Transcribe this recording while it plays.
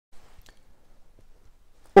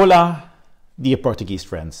Hola, dear Portuguese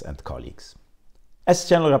friends and colleagues. As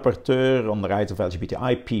General Rapporteur on the rights of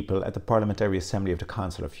LGBTI people at the Parliamentary Assembly of the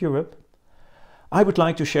Council of Europe, I would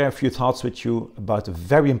like to share a few thoughts with you about the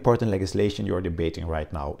very important legislation you are debating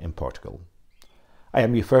right now in Portugal. I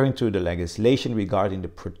am referring to the legislation regarding the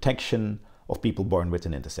protection of people born with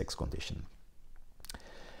an intersex condition.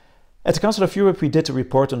 At the Council of Europe, we did a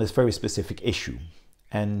report on this very specific issue,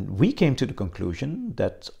 and we came to the conclusion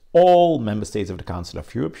that all member states of the Council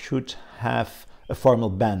of Europe should have a formal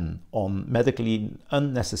ban on medically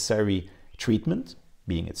unnecessary treatment,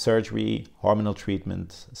 being it surgery, hormonal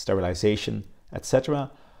treatment, sterilization,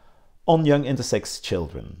 etc., on young intersex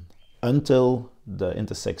children, until the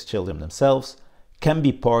intersex children themselves can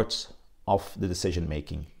be part of the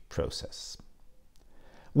decision-making process.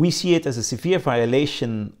 We see it as a severe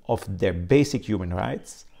violation of their basic human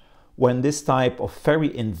rights when this type of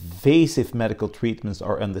very invasive medical treatments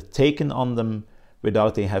are undertaken on them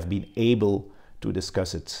without they have been able to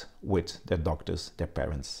discuss it with their doctors, their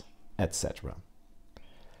parents, etc.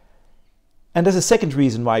 And there's a second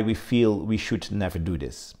reason why we feel we should never do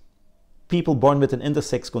this. People born with an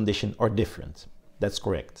intersex condition are different, that's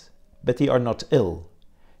correct, but they are not ill.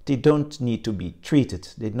 They don't need to be treated,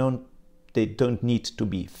 they don't need to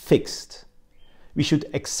be fixed. We should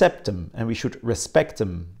accept them and we should respect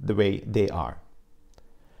them the way they are.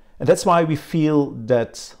 And that's why we feel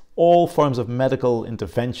that all forms of medical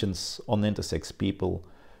interventions on intersex people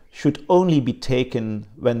should only be taken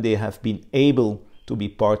when they have been able to be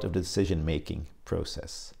part of the decision-making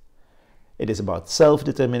process. It is about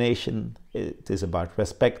self-determination, it is about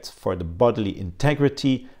respect for the bodily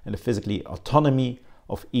integrity and the physical autonomy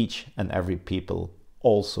of each and every people,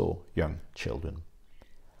 also young children.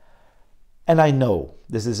 And I know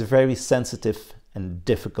this is a very sensitive and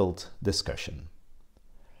difficult discussion.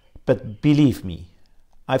 But believe me,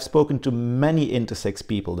 I've spoken to many intersex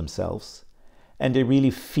people themselves, and they really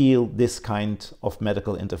feel this kind of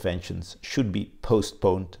medical interventions should be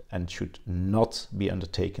postponed and should not be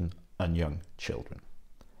undertaken on young children.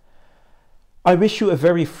 I wish you a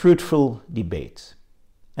very fruitful debate,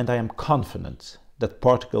 and I am confident that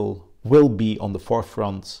Portugal will be on the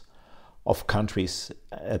forefront of countries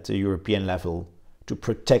at the European level to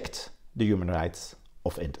protect the human rights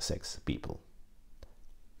of intersex people.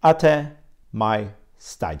 Até mais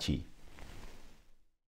tarde.